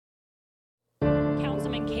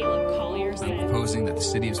Councilman Caleb Collier said. I'm proposing that the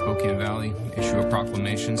city of Spokane Valley issue a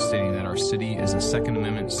proclamation stating that our city is a Second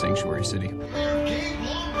Amendment sanctuary city. Welcome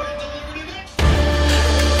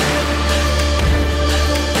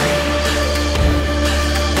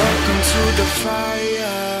to the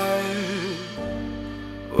fire.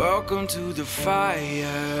 Welcome to the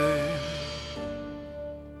fire.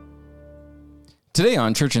 Today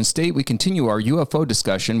on Church and State, we continue our UFO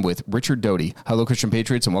discussion with Richard Doty. Hello, Christian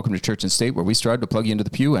Patriots, and welcome to Church and State, where we strive to plug you into the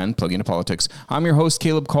pew and plug you into politics. I'm your host,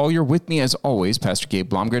 Caleb Collier. With me, as always, Pastor Gabe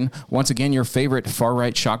Blomgren. Once again, your favorite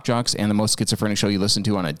far-right shock jocks and the most schizophrenic show you listen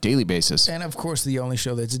to on a daily basis. And, of course, the only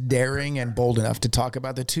show that's daring and bold enough to talk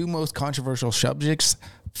about the two most controversial subjects,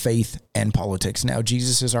 faith and politics. Now,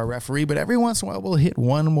 Jesus is our referee, but every once in a while, we'll hit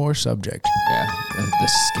one more subject. Yeah, the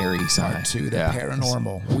scary side. Part two, the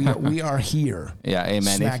paranormal. We are here. Yeah,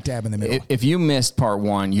 amen. Smack dab in the middle. If you missed part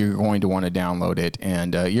one, you're going to want to download it,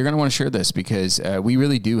 and you're going to want to share this because we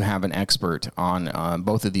really do have an expert on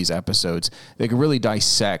both of these episodes that can really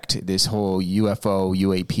dissect this whole UFO,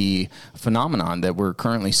 UAP phenomenon that we're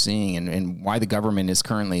currently seeing and why the government is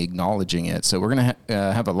currently acknowledging it. So we're going to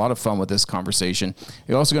have a lot of fun with this conversation.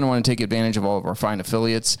 You're also going to want to take advantage of all of our fine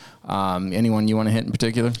affiliates. Anyone you want to hit in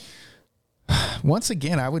particular? Once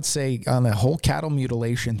again, I would say on the whole cattle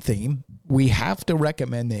mutilation theme, we have to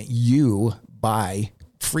recommend that you buy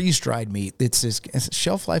freeze-dried meat. It's a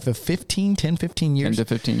shelf life of 10, 15 years. 10 to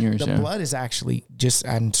 15 years, The blood is actually just,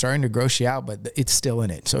 I'm starting to gross you out, but it's still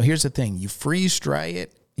in it. So here's the thing. You freeze-dry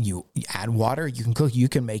it. You add water, you can cook, you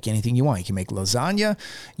can make anything you want. You can make lasagna,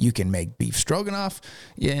 you can make beef stroganoff,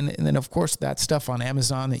 and then, of course, that stuff on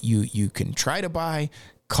Amazon that you can try to buy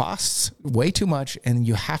costs way too much, and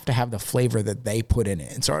you have to have the flavor that they put in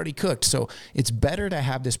it. It's already cooked, so it's better to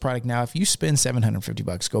have this product now. If you spend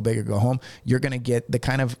 $750, go big or go home, you're going to get the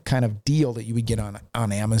kind of deal that you would get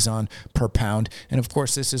on Amazon per pound. And of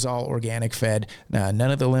course, this is all organic fed. None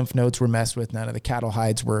of the lymph nodes were messed with. None of the cattle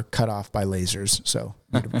hides were cut off by lasers. So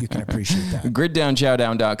you can appreciate that.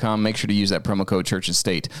 Griddownchowdown.com. Make sure to use that promo code Church and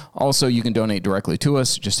State. Also, you can donate directly to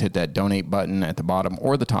us. Just hit that donate button at the bottom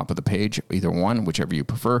or the top of the page, either one, whichever you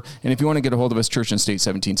prefer. And if you want to get a hold of us, Church and State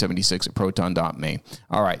 1776 at proton.me.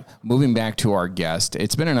 All right, moving back to our guest.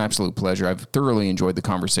 It's been an absolute pleasure. I've thoroughly enjoyed the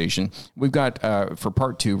conversation. We've got, for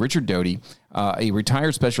part two, Richard Doty, a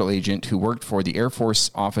retired special agent who worked for the Air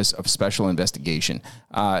Force Office of Special Investigation.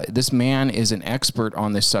 This man is an expert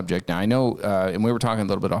on this subject. Now, I know, and we were talking a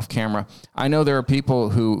little bit off camera, I know there are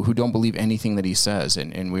people who don't believe anything that he says,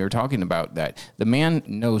 and we were talking about that. The man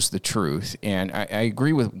knows the truth, and I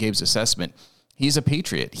agree with Gabe's assessment. He's a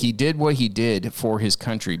patriot. He did what he did for his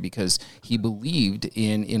country because he believed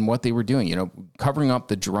in what they were doing, covering up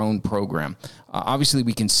the drone program. Obviously,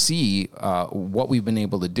 we can see what we've been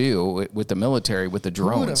able to do with the military, with the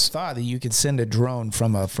drones. Who would have thought that you could send a drone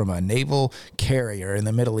from a naval carrier in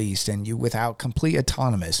the Middle East and you, without complete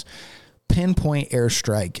autonomous, pinpoint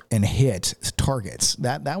airstrike and hit targets?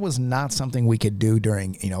 That was not something we could do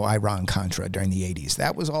during, Iran-Contra during the 80s.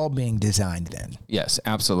 That was all being designed then. Yes,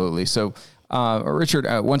 absolutely. So, Richard,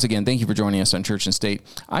 once again, thank you for joining us on Church and State.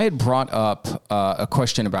 I had brought up a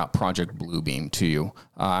question about Project Bluebeam to you.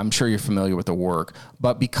 I'm sure you're familiar with the work,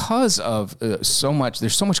 but because of there's so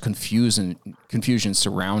much confusion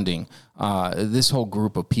surrounding this whole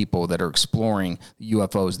group of people that are exploring the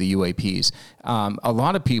UFOs, the UAPs. A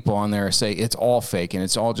lot of people on there say it's all fake and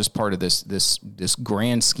it's all just part of this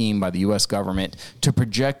grand scheme by the U.S. government to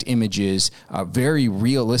project images, very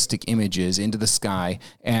realistic images into the sky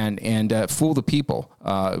and fool the people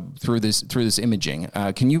through this imaging.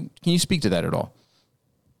 Can you speak to that at all?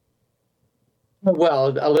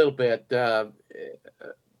 Well, a little bit.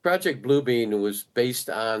 Project Bluebeam was based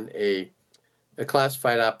on a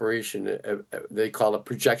classified operation. They call it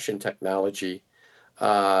projection technology,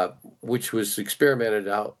 which was experimented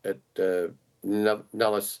out at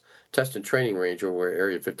Nellis Test and Training Range, or where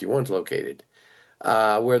Area 51 is located,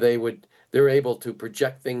 where they were able to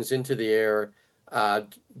project things into the air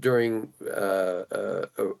during,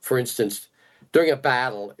 for instance, during a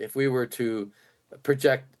battle. If we were to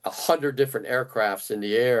project 100 different aircrafts in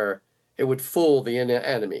the air, it would fool the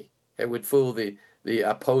enemy. It would fool the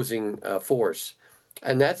opposing force,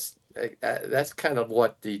 and that's kind of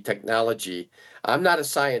what the technology. I'm not a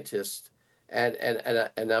scientist, and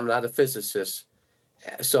I'm not a physicist,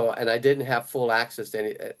 so and I didn't have full access to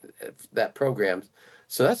any that program.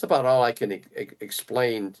 So that's about all I can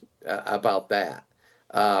explain about that.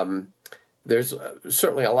 There's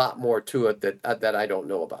certainly a lot more to it that I don't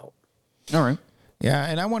know about. All right. Yeah,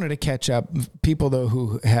 and I wanted to catch up people though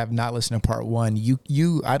who have not listened to part one.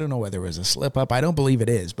 You I don't know whether it was a slip up. I don't believe it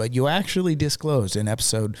is, but you actually disclosed in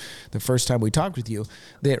episode the first time we talked with you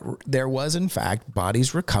that there was in fact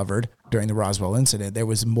bodies recovered during the Roswell incident. There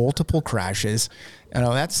was multiple crashes. You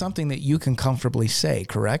know, that's something that you can comfortably say,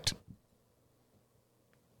 correct?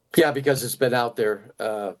 Yeah, because it's been out there.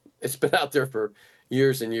 It's been out there for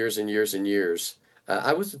years and years and years and years.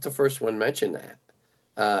 I wasn't the first one to mention that.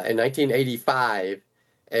 In 1985,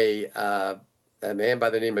 a man by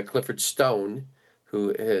the name of Clifford Stone, who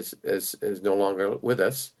is no longer with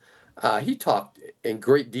us, he talked in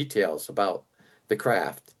great details about the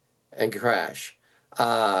craft and crash.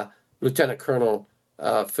 Lieutenant Colonel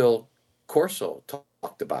Phil Corso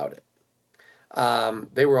talked about it.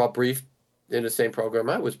 They were all briefed in the same program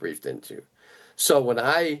I was briefed into. So when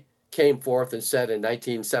I came forth and said in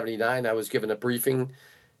 1979 I was given a briefing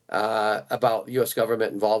about U.S.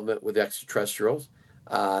 government involvement with extraterrestrials,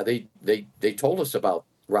 they told us about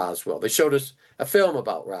Roswell. They showed us a film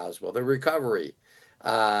about Roswell, the recovery.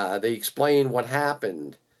 They explained what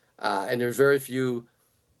happened, and there's very few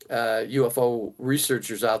UFO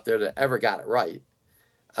researchers out there that ever got it right.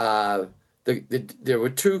 There were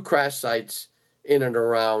two crash sites in and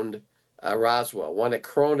around Roswell, one at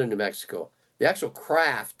Corona, New Mexico. The actual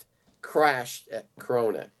craft crashed at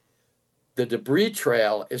Corona. The debris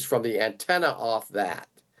trail is from the antenna off that.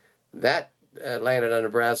 That landed on the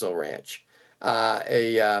Brazil Ranch.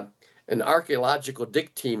 An archaeological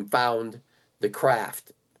dig team found the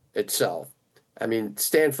craft itself. I mean,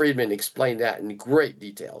 Stan Friedman explained that in great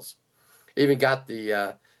details. Even got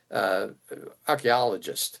the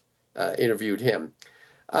archaeologist, interviewed him.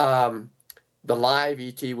 The live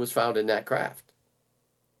ET was found in that craft.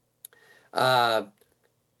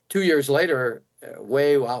 2 years later,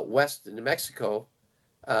 way out west in New Mexico,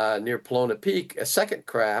 near Pelona Peak, a second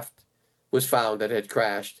craft was found that had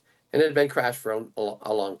crashed, and it had been crashed for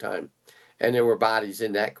a long time. And there were bodies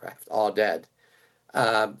in that craft, all dead.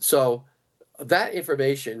 So that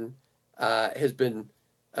information has been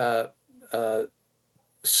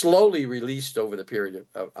slowly released over the period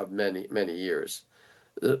of many, many years.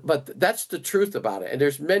 But that's the truth about it. And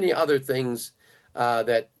there's many other things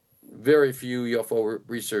that very few UFO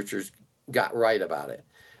researchers got right about it.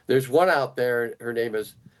 There's one out there, her name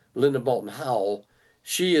is Linda Moulton Howell.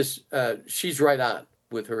 She's right on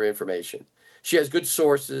with her information. She has good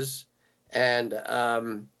sources, and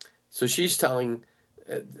so she's telling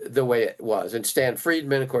the way it was. And Stan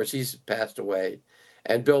Friedman, of course, he's passed away,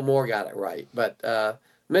 and Bill Moore got it right. But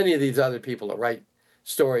many of these other people that write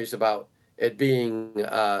stories about it being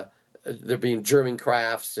there being German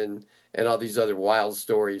crafts and all these other wild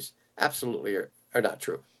stories absolutely are not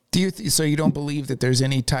true. Do you so you don't believe that there's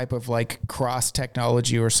any type of like cross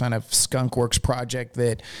technology or some of skunk works project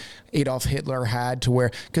that Adolf Hitler had to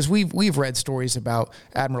where, because we've read stories about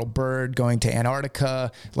Admiral Byrd going to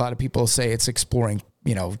Antarctica. A lot of people say it's exploring,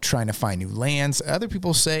 trying to find new lands. Other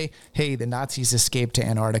people say, hey, the Nazis escaped to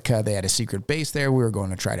Antarctica. They had a secret base there. We were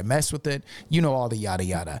going to try to mess with it. All the yada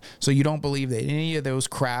yada. So you don't believe that any of those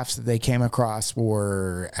crafts that they came across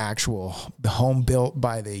were actual home built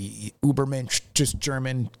by the Ubermensch, just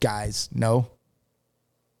German guys? No?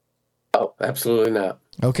 Oh, absolutely not.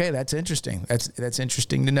 Okay, that's interesting. That's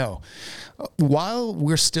interesting to know. While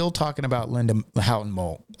we're still talking about Linda Houghton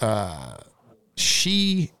Moult,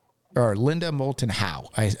 Linda Moulton Howe,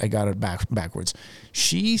 I got it backwards.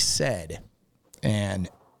 She said, and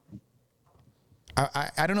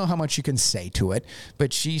I don't know how much you can say to it,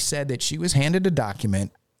 but she said that she was handed a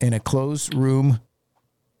document in a closed room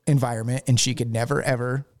environment, and she could never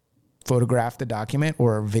ever photograph the document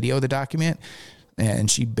or video the document.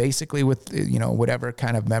 And she basically, with whatever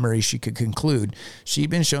kind of memory she could conclude, she'd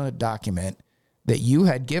been shown a document that you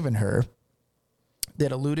had given her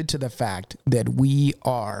that alluded to the fact that we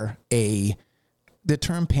are the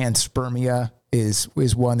term panspermia is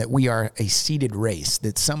one that we are a seeded race,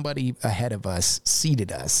 that somebody ahead of us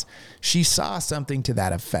seeded us. She saw something to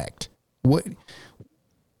that effect. What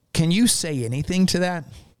can you say anything to that?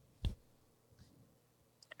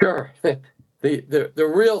 Sure.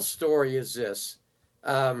 The real story is this.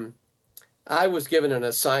 I was given an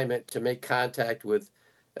assignment to make contact with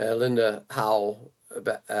Linda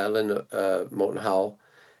Moulton Howell,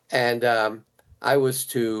 and I was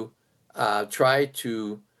to try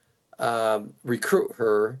to recruit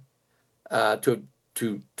her to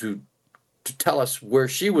tell us where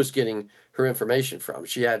she was getting her information from.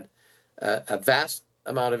 She had a vast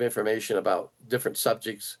amount of information about different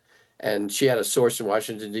subjects, and she had a source in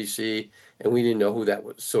Washington, D.C., and we didn't know who that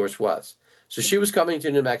source was. So she was coming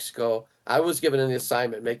to New Mexico. I was given an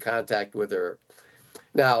assignment to make contact with her.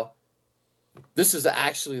 Now, this is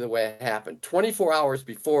actually the way it happened. 24 hours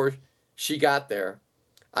before she got there,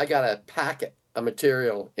 I got a packet of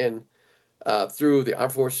material in through the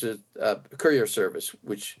Armed Forces Courier Service,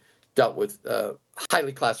 which dealt with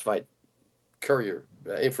highly classified courier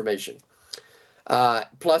information,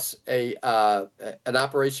 plus an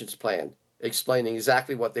operations plan explaining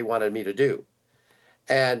exactly what they wanted me to do.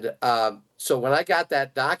 And so when I got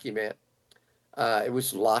that document, it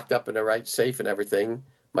was locked up in the right safe and everything.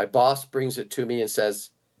 My boss brings it to me and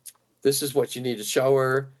says, "This is what you need to show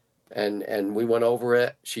her." And we went over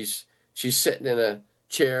it. She's sitting in a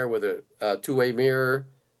chair with a two-way mirror.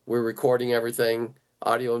 We're recording everything,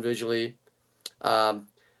 audio and visually.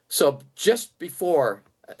 So just before,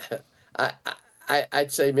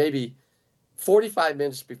 I'd say maybe 45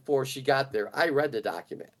 minutes before she got there, I read the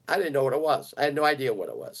document. I didn't know what it was. I had no idea what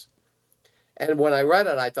it was. And when I read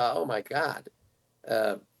it, I thought, oh my God,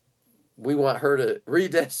 we want her to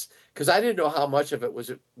read this, because I didn't know how much of it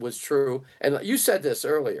was true. And you said this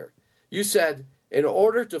earlier. You said in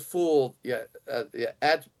order to fool the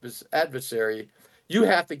adversary, you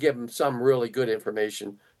have to give them some really good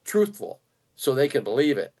information, truthful, so they can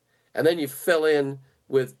believe it. And then you fill in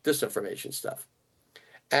with disinformation stuff.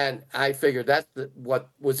 And I figured that's what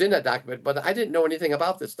was in that document, but I didn't know anything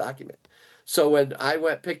about this document. So when I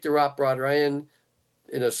picked her up, brought her in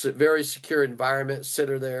a very secure environment, sit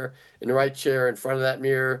her there in the right chair in front of that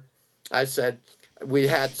mirror, I said, we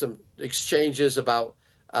had some exchanges about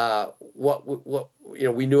what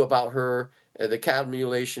we knew about her, the cattle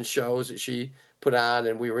mutilation shows that she put on,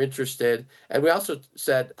 and we were interested. And we also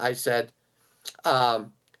said, I said,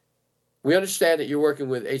 we understand that you're working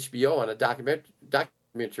with HBO on a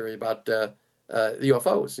documentary about the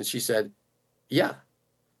UFOs. And she said, yeah.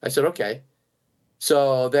 I said, okay.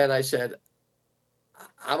 So then I said,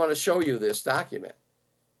 I'm going to show you this document.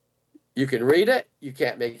 You can read it. You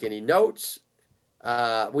can't make any notes.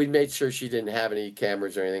 We made sure she didn't have any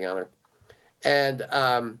cameras or anything on her.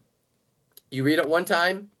 And you read it one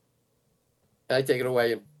time, and I take it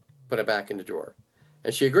away and put it back in the drawer.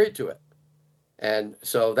 And she agreed to it. And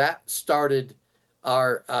so that started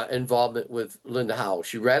our involvement with Linda Howell.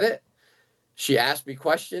 She read it. She asked me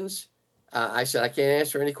questions. I said, I can't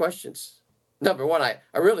answer any questions. Number one, I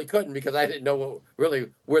really couldn't, because I didn't know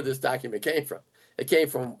where this document came from. It came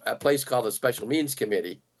from a place called the Special Means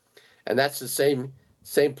Committee. And that's the same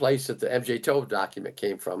place that the MJ Tobe document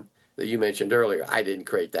came from that you mentioned earlier. I didn't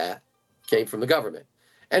create that. It came from the government.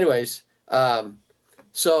 Anyways,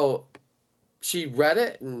 so she read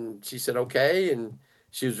it and she said, okay. And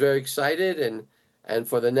she was very excited. And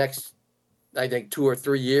for the next, I think, 2 or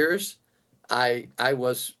 3 years, I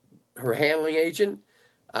was her handling agent.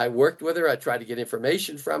 I worked with her. I tried to get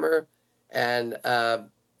information from her. And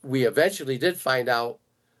we eventually did find out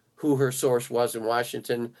who her source was in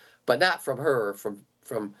Washington, but not from her,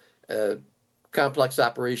 from a complex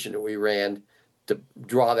operation that we ran to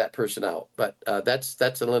draw that person out. But that's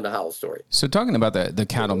the Linda Howell story. So talking about the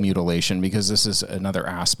cattle mutilation, because this is another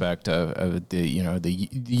aspect of the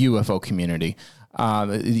UFO community,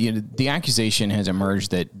 the accusation has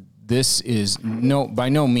emerged that this is by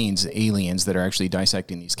no means aliens that are actually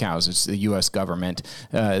dissecting these cows. It's the U.S. government.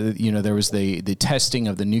 There was the testing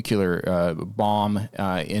of the nuclear bomb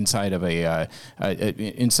inside of an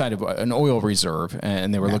oil reserve,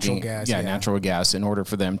 and they were looking at natural gas in order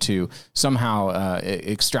for them to somehow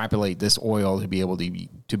extrapolate this oil to be able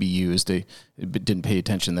to be used. They didn't pay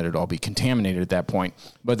attention that it'd all be contaminated at that point,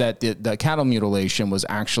 but that the cattle mutilation was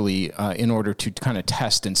actually in order to kind of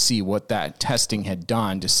test and see what that testing had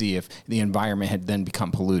done to see if the environment had then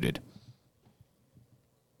become polluted.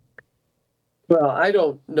 Well, I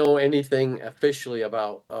don't know anything officially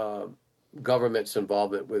about government's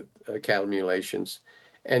involvement with cattle mutilations,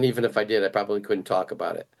 and even if I did, I probably couldn't talk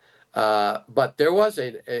about it. But there was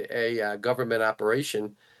a government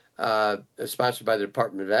operation sponsored by the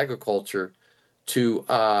Department of Agriculture to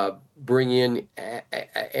bring in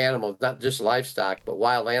animals, not just livestock, but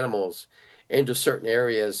wild animals, into certain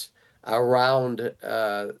areas around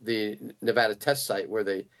the Nevada test site where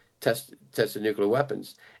they tested nuclear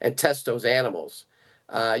weapons, and test those animals.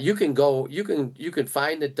 You can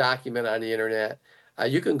find the document on the internet.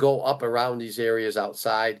 You can go up around these areas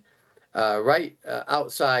outside,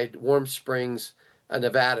 outside Warm Springs,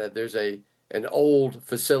 Nevada. There's an old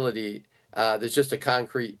facility. There's just a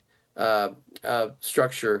concrete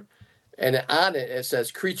structure, and on it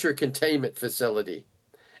says Creature Containment Facility.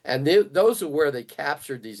 And those are where they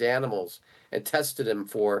captured these animals and tested them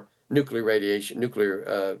for nuclear radiation.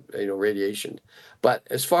 But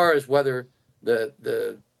as far as whether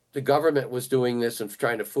the government was doing this and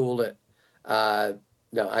trying to fool it,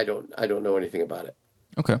 no, I don't know anything about it.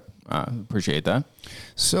 Okay. Appreciate that.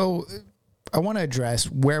 So I want to address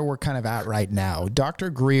where we're kind of at right now. Dr.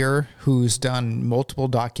 Greer, who's done multiple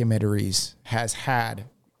documentaries, has had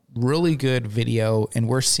really good video, and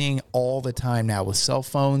we're seeing all the time now with cell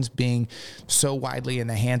phones being so widely in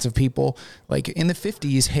the hands of people. Like in the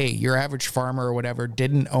 50s, hey, your average farmer or whatever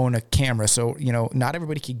didn't own a camera, so not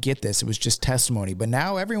everybody could get this. It was just testimony. But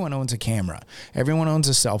now everyone owns a camera, everyone owns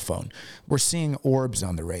a cell phone. We're seeing orbs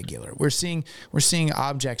on the regular. We're seeing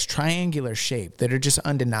objects triangular shape that are just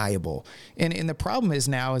undeniable. And the problem is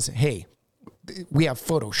now is, hey, we have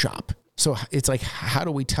Photoshop, so it's like, how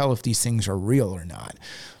do we tell if these things are real or not?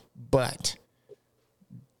 But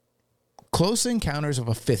close encounters of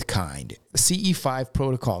a fifth kind, CE5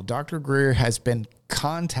 protocol, Dr. Greer has been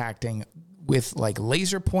contacting with like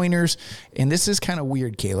laser pointers. And this is kind of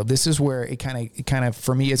weird, Caleb. This is where it kind of,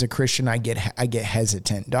 for me as a Christian, I get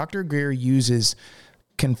hesitant. Dr. Greer uses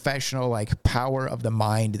confessional, like, power of the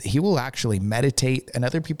mind. He will actually meditate, and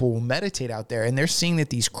other people will meditate out there, and they're seeing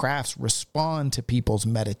that these crafts respond to people's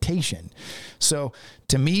meditation. So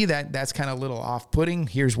to me, that's kind of a little off-putting.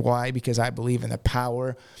 Here's why: because I believe in the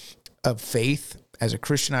power of faith. As a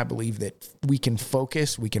Christian, I believe that we can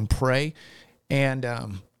focus, we can pray. And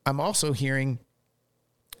I'm also hearing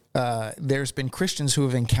there's been Christians who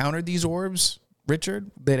have encountered these orbs,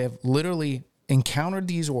 Richard, that have literally encountered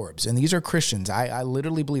these orbs, and these are Christians. I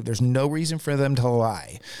literally believe there's no reason for them to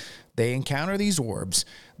lie. They encounter these orbs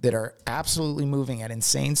that are absolutely moving at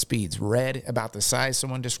insane speeds, red, about the size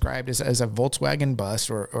someone described as a Volkswagen bus,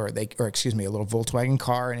 or a little Volkswagen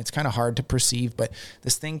car, and it's kind of hard to perceive, but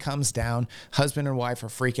this thing comes down, husband and wife are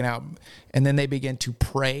freaking out, and then they begin to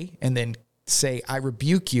pray and then say, I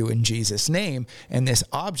rebuke you in Jesus' name, and this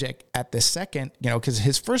object at the second, because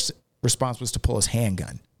his first response was to pull his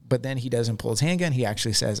handgun. But then he doesn't pull his handgun. He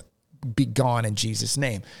actually says, be gone in Jesus'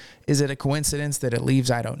 name. Is it a coincidence that it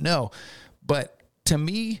leaves? I don't know. But to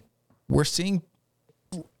me, we're seeing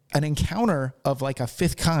an encounter of like a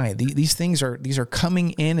fifth kind. These things are coming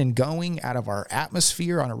in and going out of our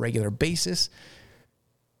atmosphere on a regular basis.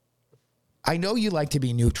 I know you like to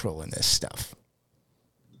be neutral in this stuff.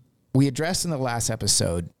 We addressed in the last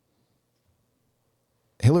episode,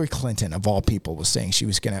 Hillary Clinton, of all people, was saying she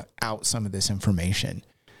was going to out some of this information.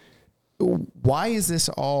 Why is this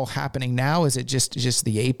all happening now? Is it just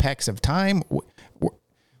the apex of time?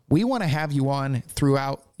 We want to have you on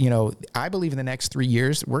throughout, I believe in the next 3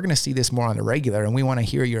 years, we're going to see this more on the regular, and we want to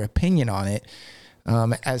hear your opinion on it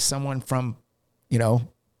as someone from,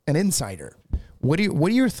 an insider. What are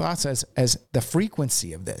your thoughts as the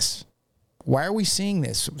frequency of this? Why are we seeing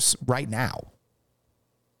this right now?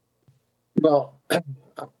 Well,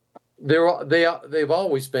 they've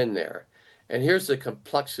always been there. And here's the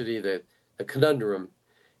complexity, the conundrum,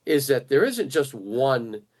 is that there isn't just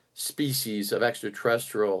one species of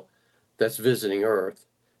extraterrestrial that's visiting Earth.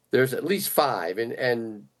 There's at least 5.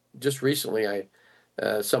 And just recently,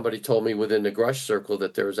 somebody told me within the Grush circle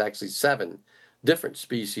that there's actually 7 different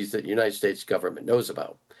species that the United States government knows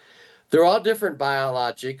about. They're all different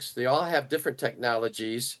biologics. They all have different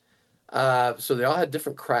technologies. So they all have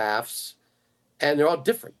different crafts, and they're all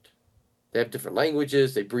different. They have different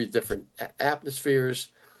languages. They breathe different atmospheres.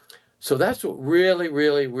 So that's what really,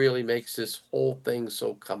 really, really makes this whole thing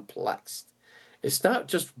so complex. It's not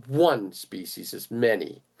just one species, it's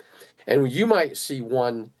many. And you might see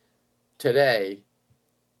one today,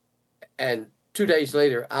 and 2 days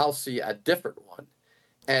later, I'll see a different one.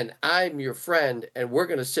 And I'm your friend, and we're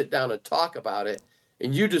going to sit down and talk about it,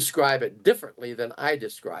 and you describe it differently than I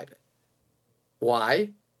describe it.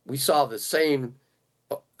 Why? We saw the same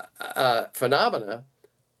phenomena,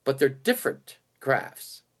 but they're different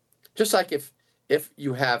crafts. Just like if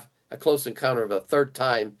you have a close encounter of a third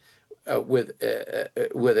time with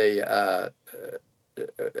a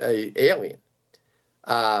alien,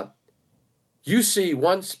 you see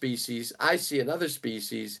one species, I see another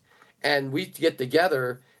species, and we get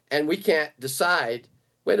together and we can't decide.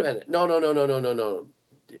 Wait a minute, no.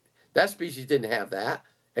 That species didn't have that.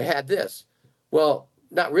 It had this. Well,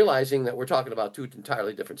 not realizing that we're talking about 2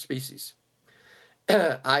 entirely different species.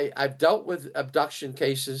 I've dealt with abduction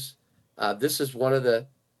cases. This is one of the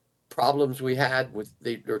problems we had with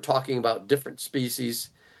they're talking about different species.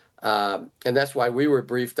 And that's why we were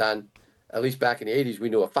briefed on, at least back in the 80s, we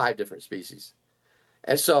knew of 5 different species.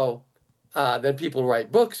 And so then people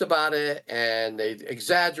write books about it, and they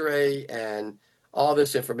exaggerate, and all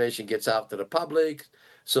this information gets out to the public.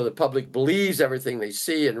 So the public believes everything they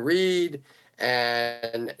see and read.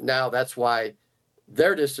 And now that's why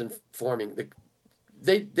they're disinforming.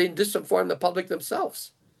 They disinform the public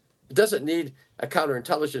themselves. It doesn't need a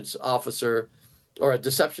counterintelligence officer or a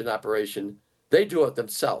deception operation They do it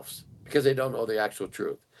themselves because they don't know the actual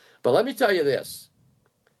truth. But let me tell you this.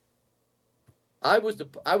 I was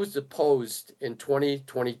deposed in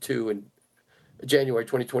 2022, in January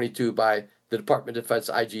 2022, by the Department of Defense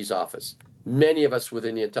IG's office. Many of us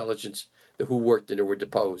within the intelligence who worked in it were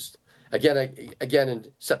deposed. Again in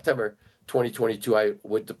September 2022, I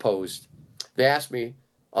was deposed. They asked me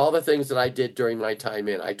all the things that I did during my time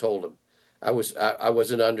in. I told them I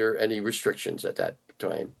wasn't under any restrictions at that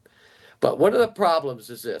time. But one of the problems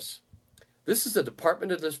is this. This is the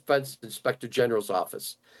Department of Defense Inspector General's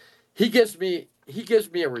office. He gives me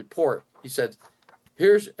a report. He said,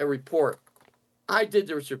 here's a report. I did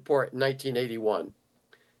this report in 1981.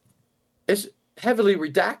 It's heavily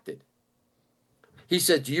redacted. He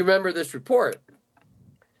said, do you remember this report?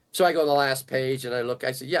 So I go to the last page and I look,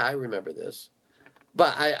 I said, yeah, I remember this.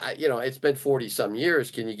 But I it's been 40 some years.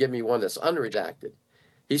 Can you give me one that's unredacted?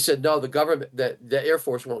 He said, no, the government, the Air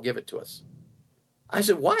Force won't give it to us. I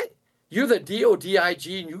said, what? You're the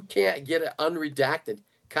DODIG and you can't get an unredacted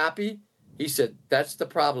copy? He said, that's the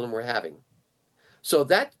problem we're having. So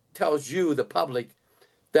that tells you, the public,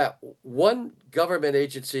 that one government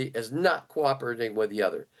agency is not cooperating with the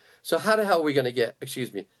other. So how the heck are we going to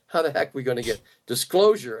get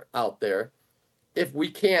disclosure out there if we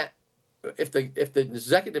can't, if the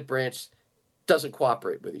executive branch doesn't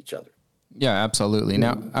cooperate with each other? Yeah, absolutely.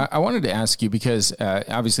 Now, I wanted to ask you, because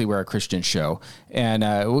obviously we're a Christian show, and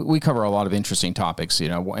we cover a lot of interesting topics.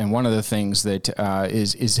 And one of the things that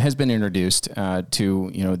has been introduced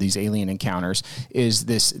to these alien encounters is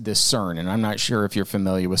this CERN. And I'm not sure if you're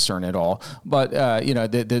familiar with CERN at all, but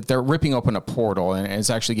they're ripping open a portal, and it's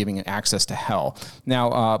actually giving it access to hell.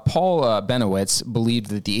 Now, Paul Benowitz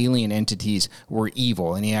believed that the alien entities were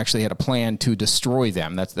evil, and he actually had a plan to destroy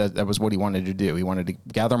them. That was what he wanted to do. He wanted to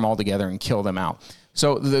gather them all together and kill them out.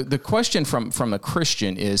 So the question from a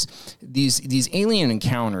Christian is, these alien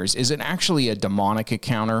encounters, is it actually a demonic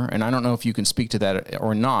encounter? And I don't know if you can speak to that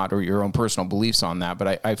or not, or your own personal beliefs on that,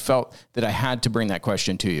 but I felt that I had to bring that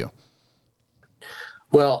question to you.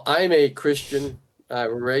 Well, I'm a Christian. I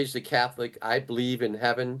was raised a Catholic. I believe in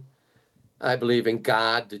heaven. I believe in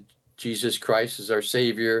God, that Jesus Christ is our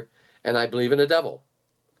Savior, and I believe in the devil.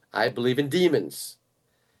 I believe in demons.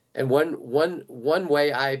 And one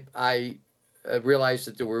way I realized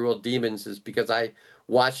that there were real demons is because I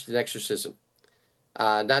watched an exorcism.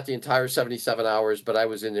 Not the entire 77 hours, but I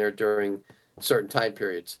was in there during certain time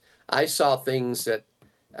periods. I saw things that,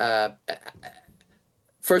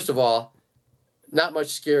 first of all, not much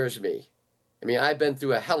scares me. I mean, I've been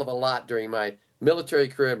through a hell of a lot during my military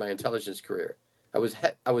career, my intelligence career. I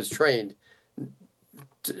was trained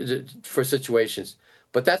for situations,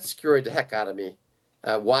 but that scared the heck out of me.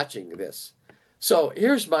 Watching this. So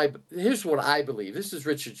here's what I believe. This is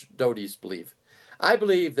Richard Doty's belief. I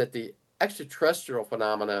believe that the extraterrestrial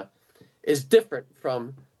phenomena is different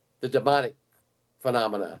from the demonic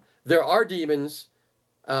phenomena. There are demons,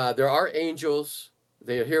 there are angels,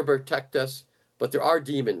 they are here to protect us, but there are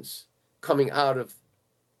demons coming out of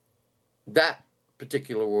that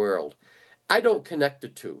particular world. I don't connect the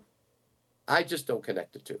two. I just don't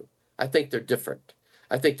connect the two. I think they're different.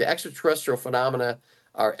 I think the extraterrestrial phenomena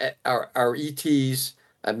are ETs,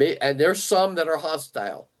 and there's some that are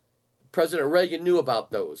hostile. President Reagan knew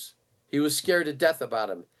about those. He was scared to death about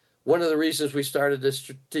them. One of the reasons we started this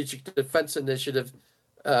strategic defense initiative,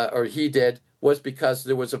 or he did, was because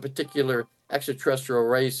there was a particular extraterrestrial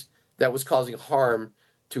race that was causing harm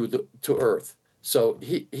to Earth. So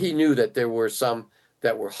he knew that there were some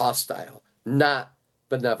that were hostile, not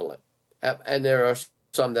benevolent, and there are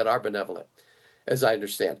some that are benevolent, as I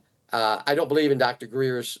understand. I don't believe in Dr.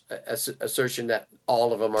 Greer's assertion that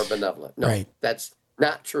all of them are benevolent. No, right. That's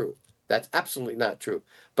not true. That's absolutely not true.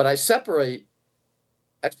 But I separate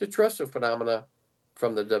extraterrestrial phenomena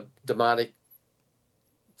from the demonic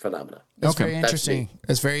phenomena. That's very interesting.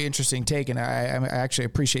 That's very interesting take, and I actually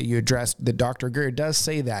appreciate you addressed that. Dr. Greer does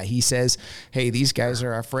say that. He says, hey, these guys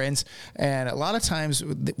are our friends, and a lot of times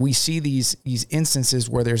we see these instances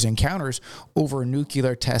where there's encounters over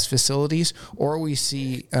nuclear test facilities, or we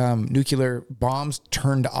see nuclear bombs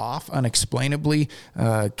turned off unexplainably,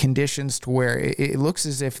 conditions to where it looks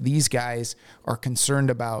as if these guys are concerned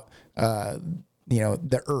about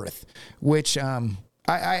the Earth, which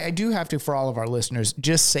I do have to, for all of our listeners,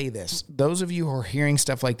 just say this. Those of you who are hearing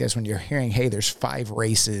stuff like this, when you're hearing, hey, there's 5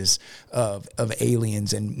 races of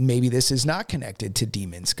aliens, and maybe this is not connected to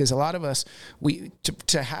demons, because a lot of us,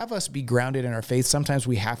 to have us be grounded in our faith, sometimes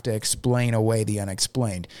we have to explain away the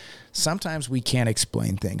unexplained. Sometimes we can't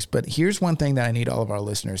explain things. But here's one thing that I need all of our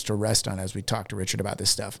listeners to rest on as we talk to Richard about this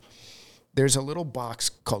stuff. There's a little box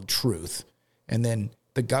called truth, and then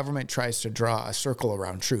the government tries to draw a circle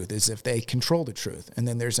around truth as if they control the truth. And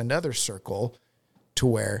then there's another circle to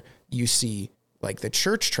where you see like the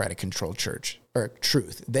church try to control church or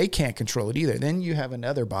truth. They can't control it either. Then you have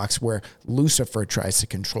another box where Lucifer tries to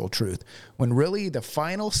control truth, when really the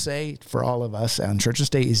final say for all of us on Church and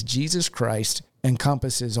State is Jesus Christ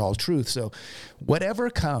encompasses all truth. So whatever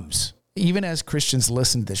comes, even as Christians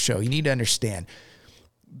listen to this show, you need to understand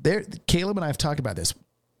Caleb and I have talked about this.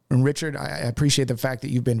 And Richard, I appreciate the fact that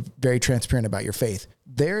you've been very transparent about your faith.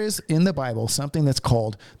 There is in the Bible something that's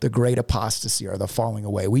called the great apostasy or the falling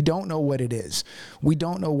away. We don't know what it is. We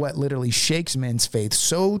don't know what literally shakes men's faith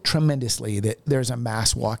so tremendously that there's a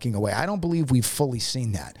mass walking away. I don't believe we've fully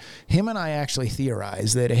seen that. Him and I actually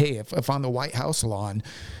theorize that, hey, if on the White House lawn,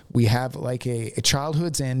 we have like a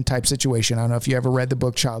Childhood's End type situation. I don't know if you ever read the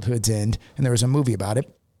book Childhood's End, and there was a movie about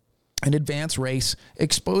it. An advanced race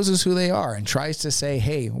exposes who they are and tries to say,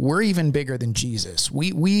 hey, we're even bigger than Jesus.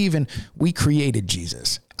 We created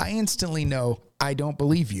Jesus. I instantly know I don't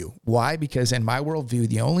believe you. Why? Because in my worldview,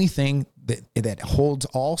 the only thing that holds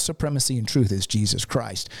all supremacy and truth is Jesus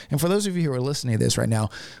Christ. And for those of you who are listening to this right now,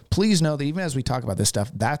 please know that even as we talk about this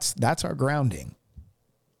stuff, that's our grounding.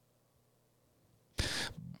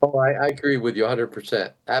 Oh, I agree with you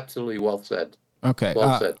 100%. Absolutely well said. Okay.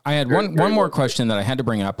 Well said. I had Very one well more said. question that I had to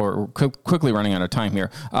bring up. We're quickly running out of time here.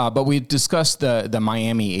 But we discussed the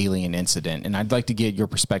Miami alien incident, and I'd like to get your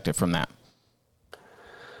perspective from that.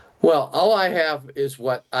 Well, all I have is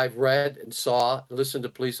what I've read and saw, listened to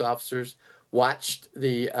police officers, watched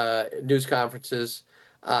the news conferences.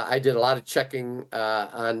 I did a lot of checking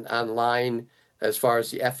online as far as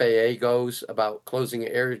the FAA goes about closing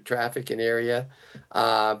air traffic in area.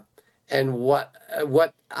 And what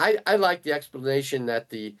I like the explanation that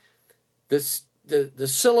the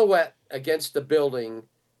silhouette against the building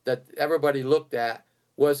that everybody looked at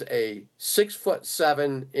was a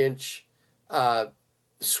 6'7"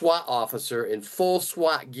 SWAT officer in full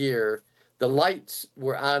SWAT gear. The lights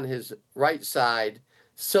were on his right side,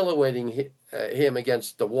 silhouetting him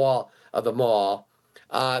against the wall of the mall.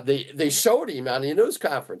 They showed him on the news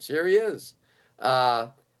conference. Here he is.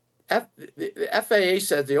 The FAA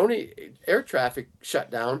said the only air traffic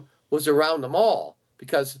shutdown was around the mall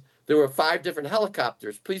because there were 5 different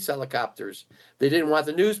helicopters, police helicopters. They didn't want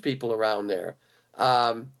the news people around there.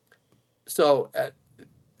 So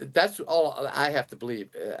that's all I have to believe.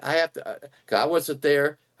 I have to. 'Cause I wasn't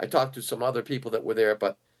there. I talked to some other people that were there,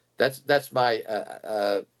 but that's my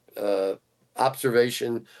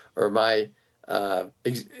observation or my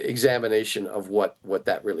examination of what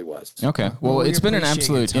that really was. Okay. Well, it's been an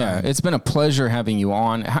absolute, it's been a pleasure having you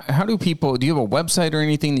on. How do you have a website or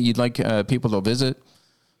anything that you'd like people to visit?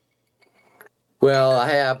 Well, I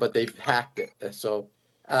have, but they've hacked it. So,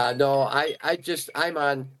 no, I'm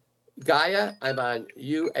on Gaia. I'm on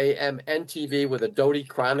UAMN TV with the Doty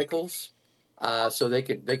Chronicles. So they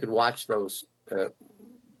could watch those.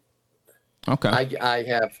 Okay. I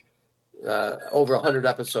have over 100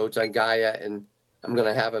 episodes on Gaia, and I'm going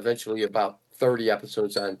to have eventually about 30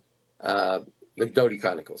 episodes on the Doty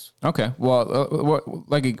Chronicles. Okay. Well,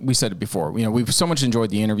 like we said it before, we've so much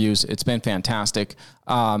enjoyed the interviews. It's been fantastic.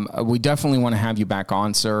 We definitely want to have you back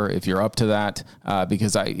on, sir, if you're up to that,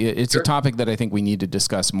 because it's Sure. a topic that I think we need to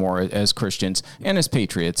discuss more as Christians and as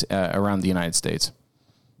patriots around the United States.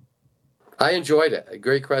 I enjoyed it.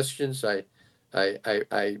 Great questions. I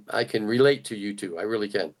can relate to you two. I really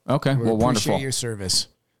can. Okay. We Well, wonderful. appreciate your service.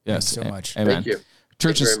 Yes. Thanks so much. Amen. Thank you.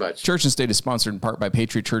 Church Thank you very much. Church and State is sponsored in part by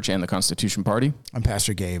Patriot Church and the Constitution Party. I'm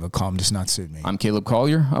Pastor Gabe. A calm does not suit me. I'm Caleb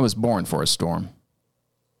Collier. I was born for a storm.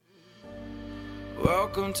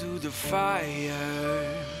 Welcome to the fire.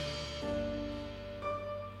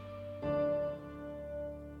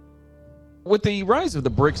 With the rise of the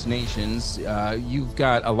BRICS nations, you've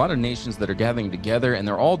got a lot of nations that are gathering together, and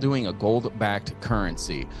they're all doing a gold-backed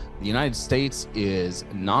currency. The United States is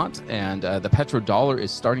not, and the petrodollar is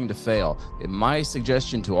starting to fail. And my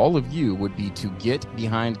suggestion to all of you would be to get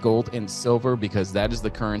behind gold and silver, because that is the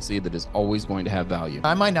currency that is always going to have value.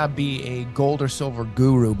 I might not be a gold or silver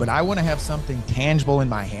guru, but I want to have something tangible in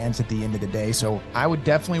my hands at the end of the day. So I would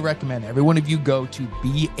definitely recommend every one of you go to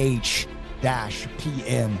BH-PM.com.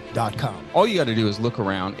 All you got to do is look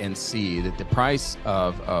around and see that the price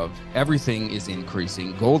of everything is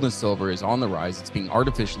increasing. Gold and silver is on the rise. It's being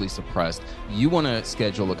artificially suppressed. You want to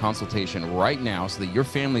schedule a consultation right now so that your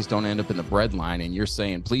families don't end up in the bread line and you're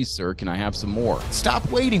saying, please, sir, can I have some more? Stop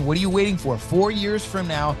waiting. What are you waiting for? 4 years from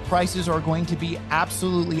now, prices are going to be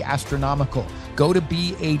absolutely astronomical. Go to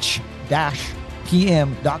BH-PM.com.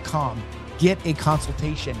 Get a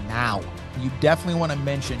consultation now. You definitely want to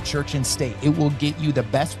mention Church and State. It will get you the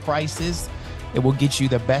best prices It will get you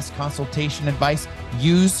the best consultation advice.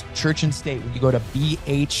 Use Church and State when you go to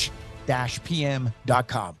bh-pm.com.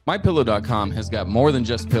 MyPillow.com has got more than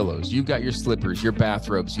just pillows. You've got your slippers, your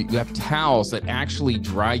bathrobes. You have towels that actually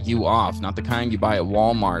dry you off, not the kind you buy at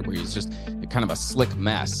Walmart where it's just kind of a slick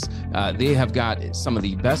mess. They have got some of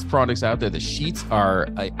the best products out there. The sheets are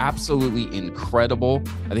absolutely incredible.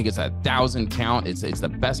 I think it's 1,000 count. It's the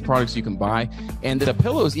best products you can buy. And the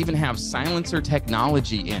pillows even have silencer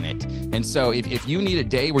technology in it. And so if you need a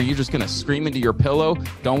day where you're just going to scream into your pillow,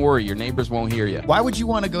 don't worry, your neighbors won't hear you. Why would you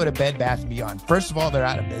want to go to Bed Bath & Beyond? First of all, they're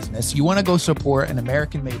out of business. You want to go support an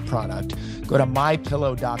American-made product, go to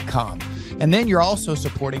mypillow.com. And then you're also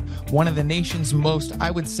supporting one of the nation's most, I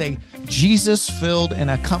would say, Jesus-filled, and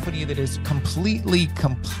a company that is completely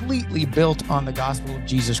built on the gospel of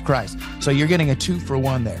Jesus Christ. So you're getting a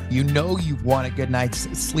 2-for-1 there. You know you've won a good night's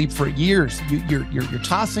sleep for years. You're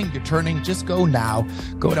tossing, you're turning. Just go now.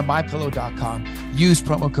 Go to mypillow.com. Use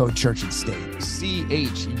promo code Church and State.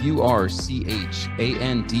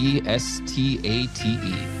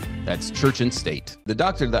 CHURCHANDSTATE. That's Church and State. The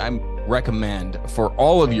doctor that I recommend for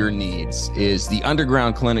all of your needs is the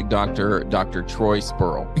Underground Clinic doctor, Dr. Troy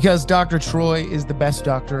Spurl. Because Dr. Troy is the best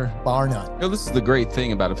doctor, bar none. You know, this is the great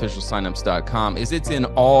thing about officialsignups.com is it's in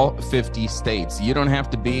all 50 states. You don't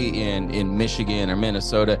have to be in Michigan or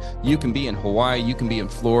Minnesota. You can be in Hawaii, you can be in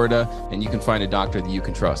Florida, and you can find a doctor that you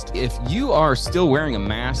can trust. If you are still wearing a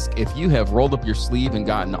mask, if you have rolled up your sleeve and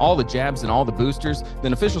gotten all the jabs and all the boosters,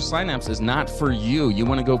 then Official Signups is not for you. You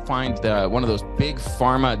want to go find one of those big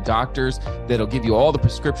pharma doctors that'll give you all the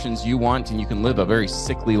prescriptions you want, and you can live a very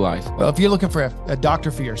sickly life. Well, if you're looking for a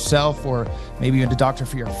doctor for yourself, or maybe even a doctor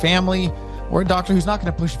for your family, or a doctor who's not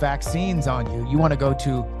going to push vaccines on you, you want to go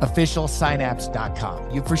to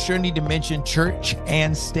officialsynapse.com. You for sure need to mention Church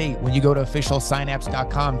and State when you go to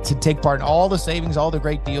officialsynapse.com to take part in all the savings, all the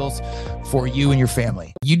great deals for you and your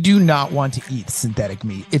family. You do not want to eat synthetic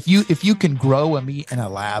meat. If you can grow a meat in a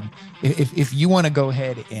lab, if you want to go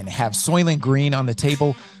ahead and have Soylent Green on the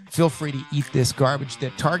table, feel free to eat this garbage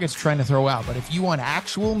that Target's trying to throw out. But if you want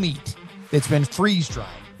actual meat that's been freeze-dried,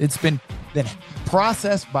 it's been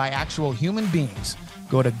processed by actual human beings,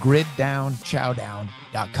 go to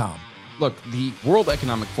griddownchowdown.com. Look, the World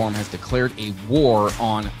Economic Forum has declared a war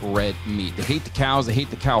on red meat. They hate the cows. They hate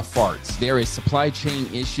the cow farts. There is supply chain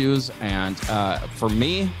issues. And for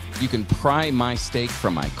me, you can pry my steak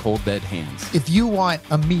from my cold, dead hands. If you want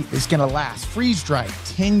a meat that's going to last freeze-dried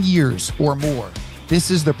 10 years or more, this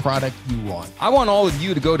is the product you want. I want all of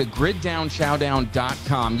you to go to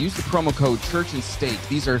griddownchowdown.com. Use the promo code Church and State.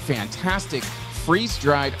 These are fantastic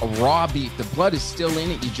freeze-dried raw beef. The blood is still in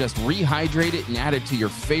it. You just rehydrate it and add it to your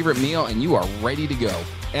favorite meal, and you are ready to go.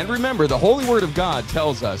 And remember, the Holy Word of God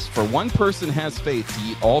tells us, for one person has faith to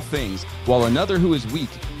eat all things, while another who is weak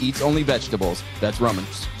eats only vegetables. That's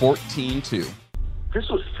Romans 14:2. This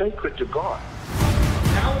was sacred to God.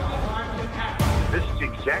 Now is the time to act. This is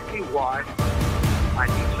exactly why I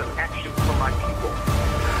need some action from my people.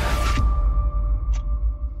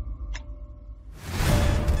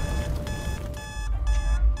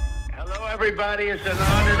 Hello, everybody. It's an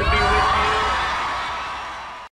honor to be with you.